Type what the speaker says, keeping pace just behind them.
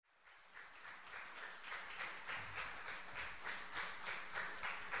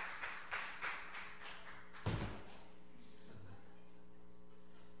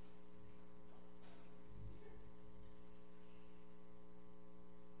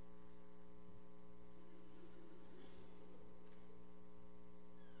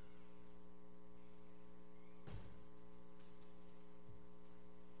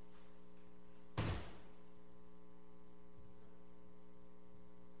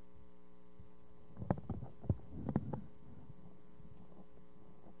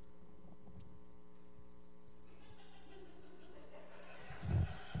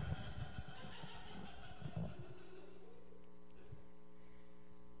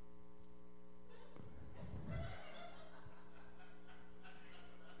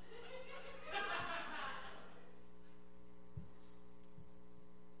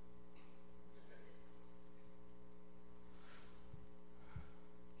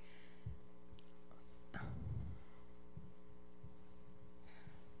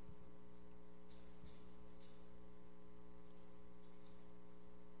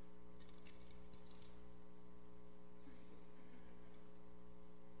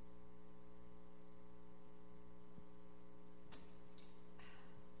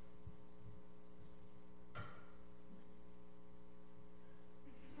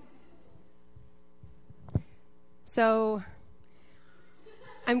So,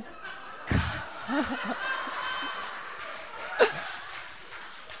 I'm... I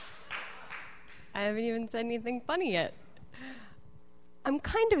haven't even said anything funny yet. I'm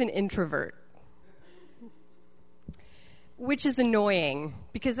kind of an introvert, which is annoying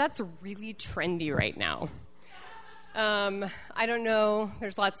because that's really trendy right now. I don't know.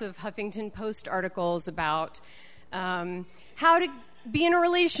 There's lots of Huffington Post articles about how to be in a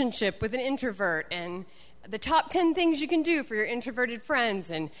relationship with an introvert and the top 10 things you can do for your introverted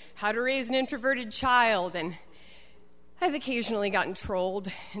friends and how to raise an introverted child. And I've occasionally gotten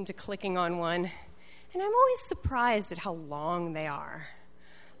trolled into clicking on one, and I'm always surprised at how long they are.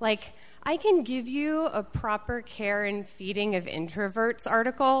 Like, I can give you a proper care and feeding of introverts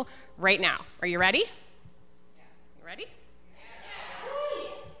article right now. Are you ready? You ready?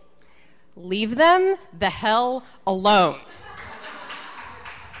 Leave them the hell alone.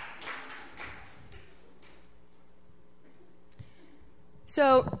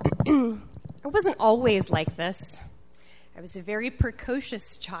 So, I wasn't always like this. I was a very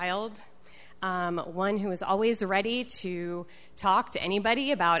precocious child, one who was always ready to talk to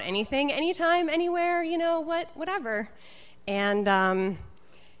anybody about anything, anytime, anywhere, whatever. And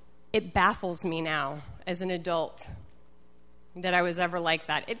it baffles me now as an adult that I was ever like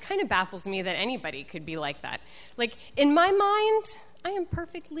that. It kind of baffles me that anybody could be like that. Like, in my mind, I am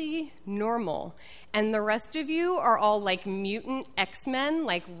perfectly normal. And the rest of you are all like mutant X-Men,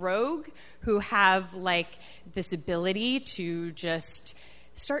 like Rogue, who have like this ability to just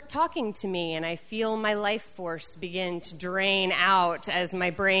start talking to me, and I feel my life force begin to drain out as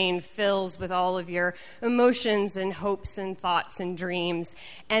my brain fills with all of your emotions and hopes and thoughts and dreams.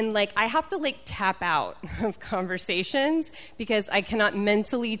 And like I have to like tap out of conversations because I cannot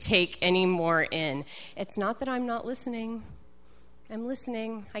mentally take any more in. It's not that I'm not listening. I'm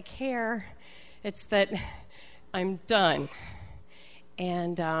listening. I care. It's that I'm done.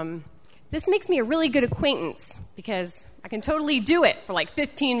 And this makes me a really good acquaintance because I can totally do it for like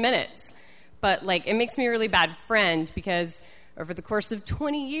 15 minutes. But like it makes me a really bad friend because over the course of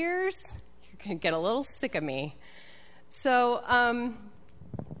 20 years, you're going to get a little sick of me. So,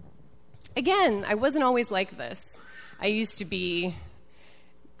 again, I wasn't always like this. I used to be,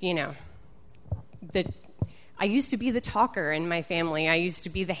 I used to be the talker in my family. I used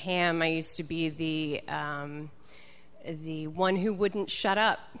to be the ham. I used to be the one who wouldn't shut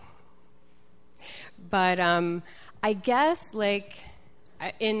up. But I guess like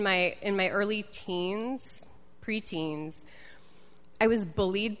in my early teens, preteens, I was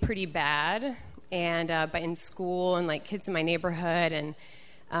bullied pretty bad, and but in school and like kids in my neighborhood, and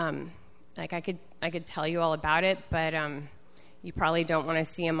like I could tell you all about it, but you probably don't want to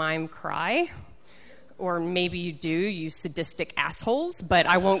see a mime cry. Or maybe you do, you sadistic assholes, but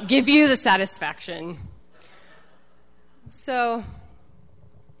I won't give you the satisfaction. So,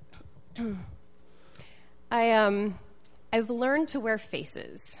 I've learned to wear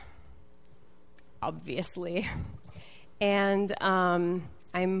faces, obviously. And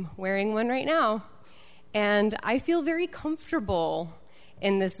I'm wearing one right now. And I feel very comfortable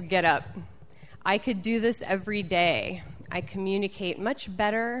in this getup. I could do this every day. I communicate much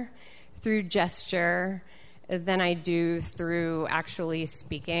better through gesture than I do through actually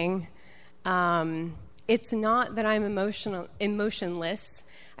speaking. It's not that I'm emotionless.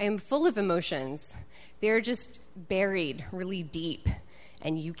 I am full of emotions. They're just buried really deep,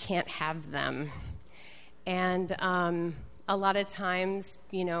 and you can't have them. And a lot of times,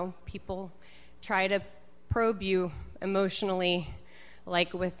 people try to probe you emotionally,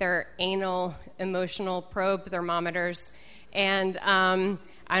 like with their anal emotional probe thermometers. And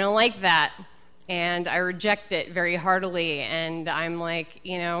I don't like that, and I reject it very heartily, and I'm like,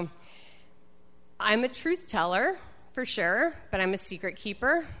 I'm a truth teller, for sure, but I'm a secret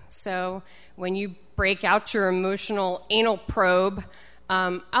keeper, so when you break out your emotional anal probe,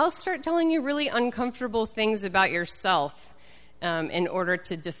 I'll start telling you really uncomfortable things about yourself in order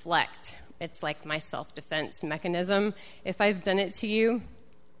to deflect. It's like my self-defense mechanism. If I've done it to you,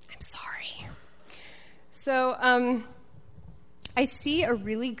 I'm sorry. So, I see a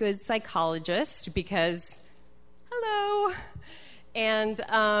really good psychologist because, hello, and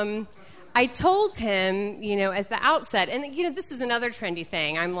I told him, at the outset, and, this is another trendy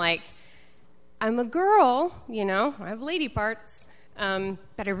thing. I'm like, I'm a girl, I have lady parts, but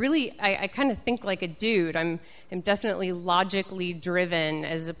I kind of think like a dude. I'm definitely logically driven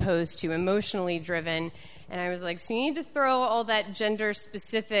as opposed to emotionally driven. And I was like, so you need to throw all that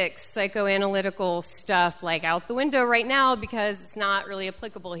gender-specific psychoanalytical stuff like out the window right now because it's not really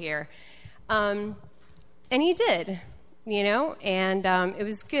applicable here. And he did, and it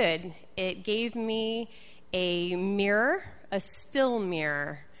was good. It gave me a mirror, a still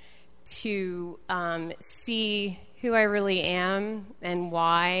mirror, to see who I really am and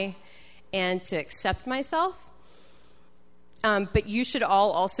why, and to accept myself. But you should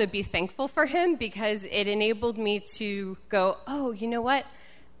all also be thankful for him, because it enabled me to go, oh, you know what?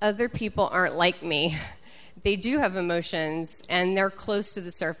 Other people aren't like me. They do have emotions, and they're close to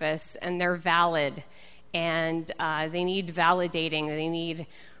the surface, and they're valid, and they need validating, they need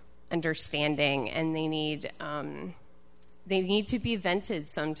understanding, and they need to be vented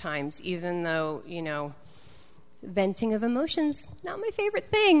sometimes, even though, venting of emotions, not my favorite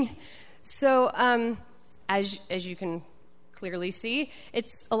thing. So as you can clearly see,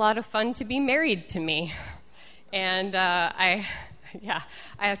 it's a lot of fun to be married to me. And I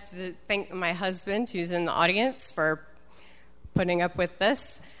have to thank my husband, who's in the audience, for putting up with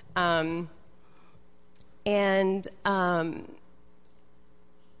this. A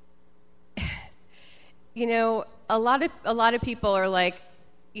lot of people are like,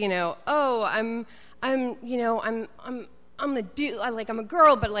 oh, I'm a dude, I'm a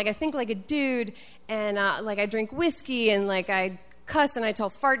girl, but I think like a dude, and I drink whiskey, and I cuss, and I tell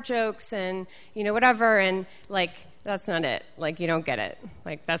fart jokes, and whatever, and that's not it. You don't get it.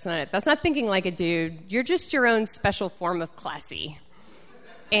 That's not it. That's not thinking like a dude. You're just your own special form of classy.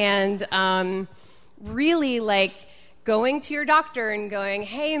 And really, going to your doctor and going,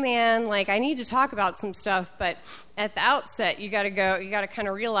 hey, man, I need to talk about some stuff. But at the outset, you got to kind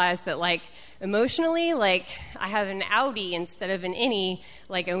of realize that, emotionally, I have an outie instead of an innie,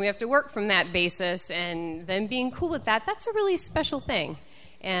 and we have to work from that basis. And then being cool with that, that's a really special thing.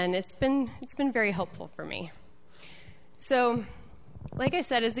 And it's been very helpful for me. So, like I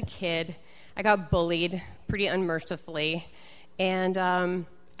said, as a kid, I got bullied pretty unmercifully, and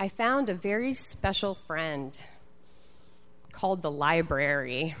I found a very special friend called the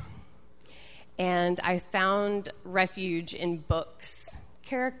library, and I found refuge in books,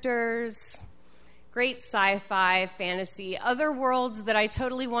 characters, great sci-fi, fantasy, other worlds that I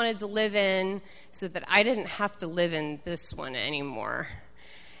totally wanted to live in so that I didn't have to live in this one anymore.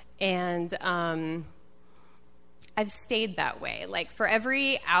 And I've stayed that way. For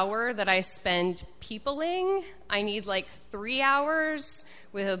every hour that I spend peopling, I need 3 hours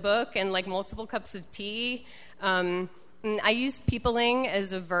with a book and multiple cups of tea. I use peopling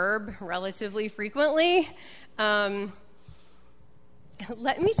as a verb relatively frequently. Let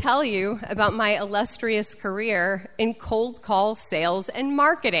me tell you about my illustrious career in cold call sales and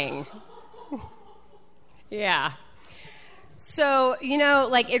marketing. Yeah. So,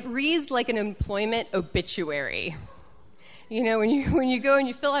 it reads like an employment obituary. When you go and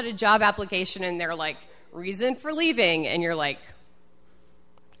you fill out a job application and they're reason for leaving, and you're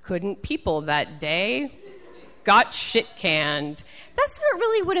couldn't people that day, got shit canned. That's not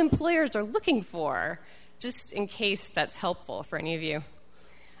really what employers are looking for, just in case that's helpful for any of you.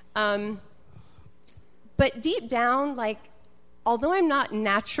 But deep down, although I'm not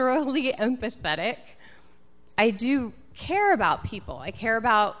naturally empathetic, I do care about people. I care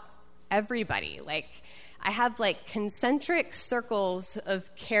about everybody. I have concentric circles of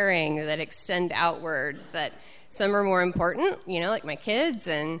caring that extend outward, that some are more important, like my kids,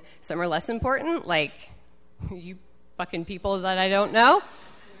 and some are less important, you fucking people that I don't know.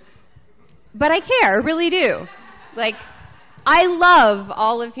 But I care, I really do. I love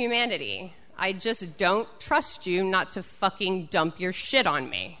all of humanity. I just don't trust you not to fucking dump your shit on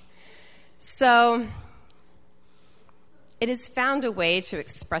me. So it has found a way to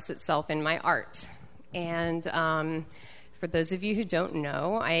express itself in my art. And for those of you who don't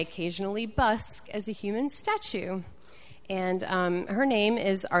know, I occasionally busk as a human statue. And her name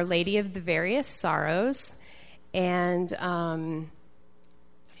is Our Lady of the Various Sorrows. And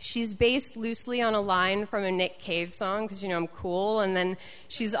she's based loosely on a line from a Nick Cave song, because, I'm cool. And then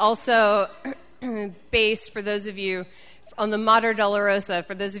she's also based, for those of you, on the Mater Dolorosa,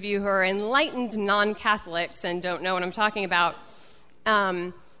 for those of you who are enlightened non-Catholics and don't know what I'm talking about.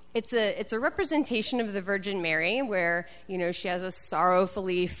 It's a representation of the Virgin Mary, where, she has a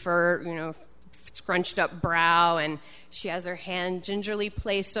sorrowfully scrunched up brow, and she has her hand gingerly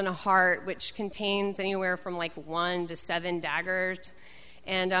placed on a heart which contains anywhere from 1 to 7 daggers.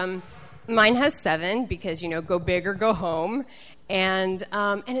 And mine has 7 because, go big or go home. And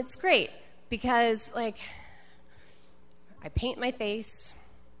it's great because I paint my face,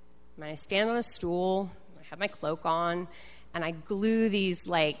 and I stand on a stool, I have my cloak on, and I glue these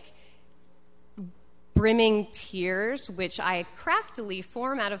brimming tears, which I craftily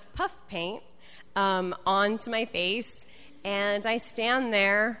form out of puff paint, onto my face, and I stand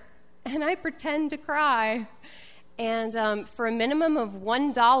there and I pretend to cry. And for a minimum of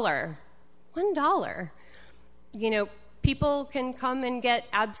 $1, people can come and get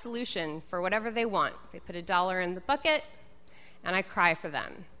absolution for whatever they want. They put $1 in the bucket, and I cry for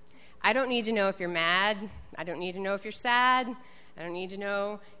them. I don't need to know if you're mad. I don't need to know if you're sad. I don't need to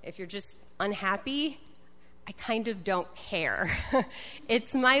know if you're just unhappy. I kind of don't care.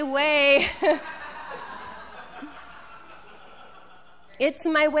 It's my way. It's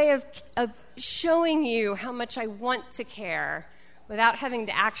my way of showing you how much I want to care without having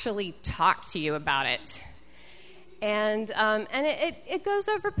to actually talk to you about it. And it goes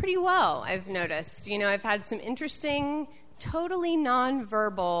over pretty well, I've noticed. I've had some interesting, totally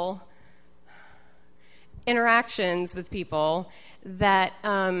nonverbal interactions with people that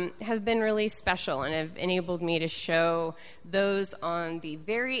have been really special and have enabled me to show those on the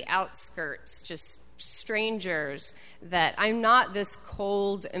very outskirts, just strangers, that I'm not this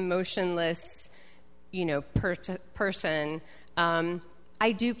cold, emotionless, person.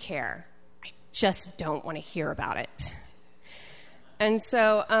 I do care. I just don't want to hear about it. And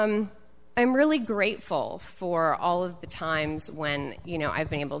so I'm really grateful for all of the times when, I've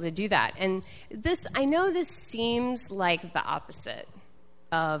been able to do that. And I know this seems like the opposite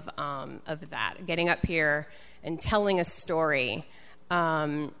of that, getting up here and telling a story.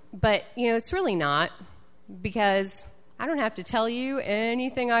 But, it's really not, because I don't have to tell you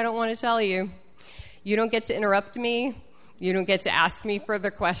anything I don't want to tell you. You don't get to interrupt me. You don't get to ask me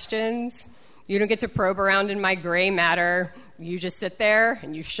further questions. You don't get to probe around in my gray matter. You just sit there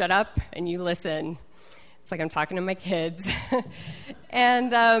and you shut up and you listen. It's like I'm talking to my kids.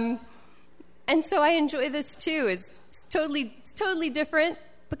 And so I enjoy this too. It's totally different,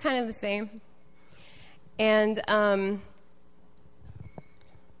 but kind of the same. And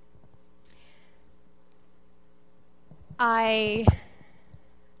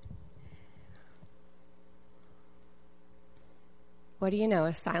what do you know,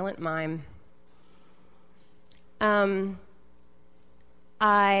 a silent mime.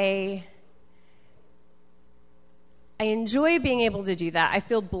 I enjoy being able to do that. I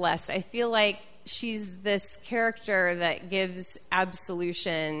feel blessed. I feel like she's this character that gives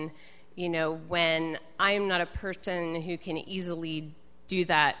absolution, when I'm not a person who can easily do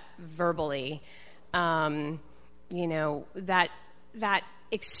that verbally. That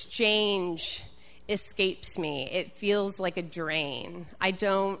exchange escapes me. It feels like a drain. I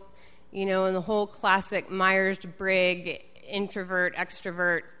don't, in the whole classic Myers-Briggs introvert,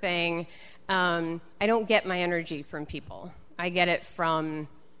 extrovert thing, I don't get my energy from people. I get it from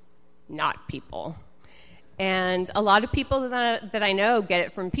not people. And a lot of people that I know get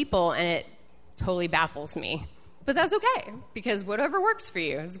it from people, and it totally baffles me. But that's okay, because whatever works for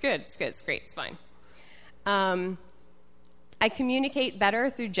you is good. It's good. It's great. It's fine. I communicate better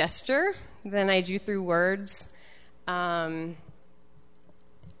through gesture than I do through words.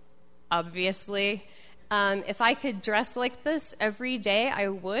 Obviously. If I could dress like this every day, I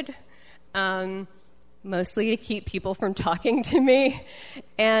would. Mostly to keep people from talking to me.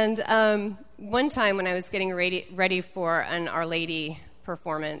 And one time when I was getting ready for an Our Lady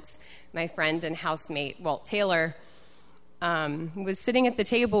performance, my friend and housemate, Walt Taylor, was sitting at the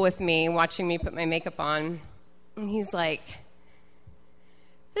table with me, watching me put my makeup on. And he's like,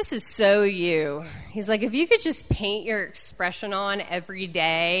 "This is so you." He's like, "If you could just paint your expression on every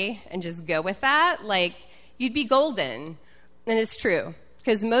day and just go with that, you'd be golden." And it's true.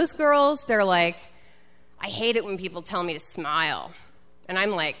 Because most girls, they're like, "I hate it when people tell me to smile." And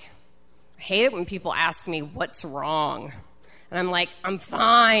I'm like, "I hate it when people ask me what's wrong." And I'm like, "I'm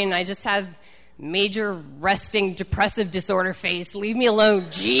fine. I just have major resting depressive disorder face. Leave me alone.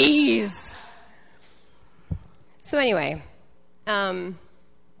 Jeez." So anyway, thank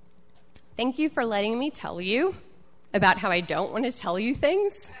you for letting me tell you about how I don't want to tell you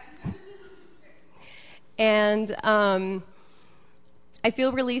things. And I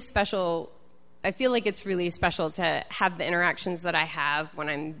feel really special. I feel like it's really special to have the interactions that I have when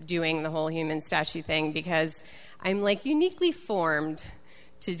I'm doing the whole human statue thing, because I'm uniquely formed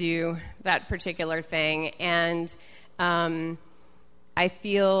to do that particular thing. And I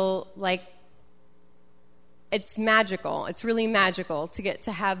feel like it's magical. It's really magical to get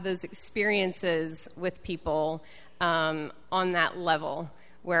to have those experiences with people on that level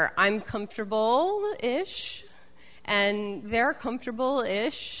where I'm comfortable-ish and they're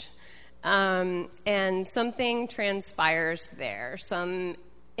comfortable-ish, and something transpires there, some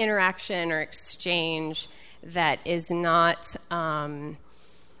interaction or exchange that is not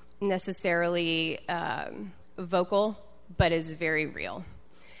necessarily vocal, but is very real.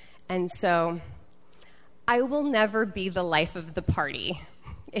 And so I will never be the life of the party.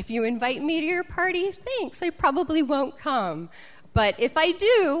 If you invite me to your party, thanks. I probably won't come. But if I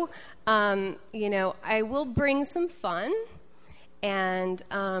do, I will bring some fun and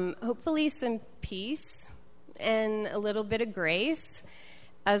hopefully some peace and a little bit of grace,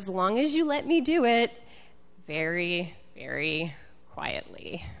 as long as you let me do it very, very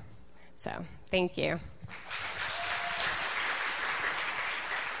quietly. So, thank you.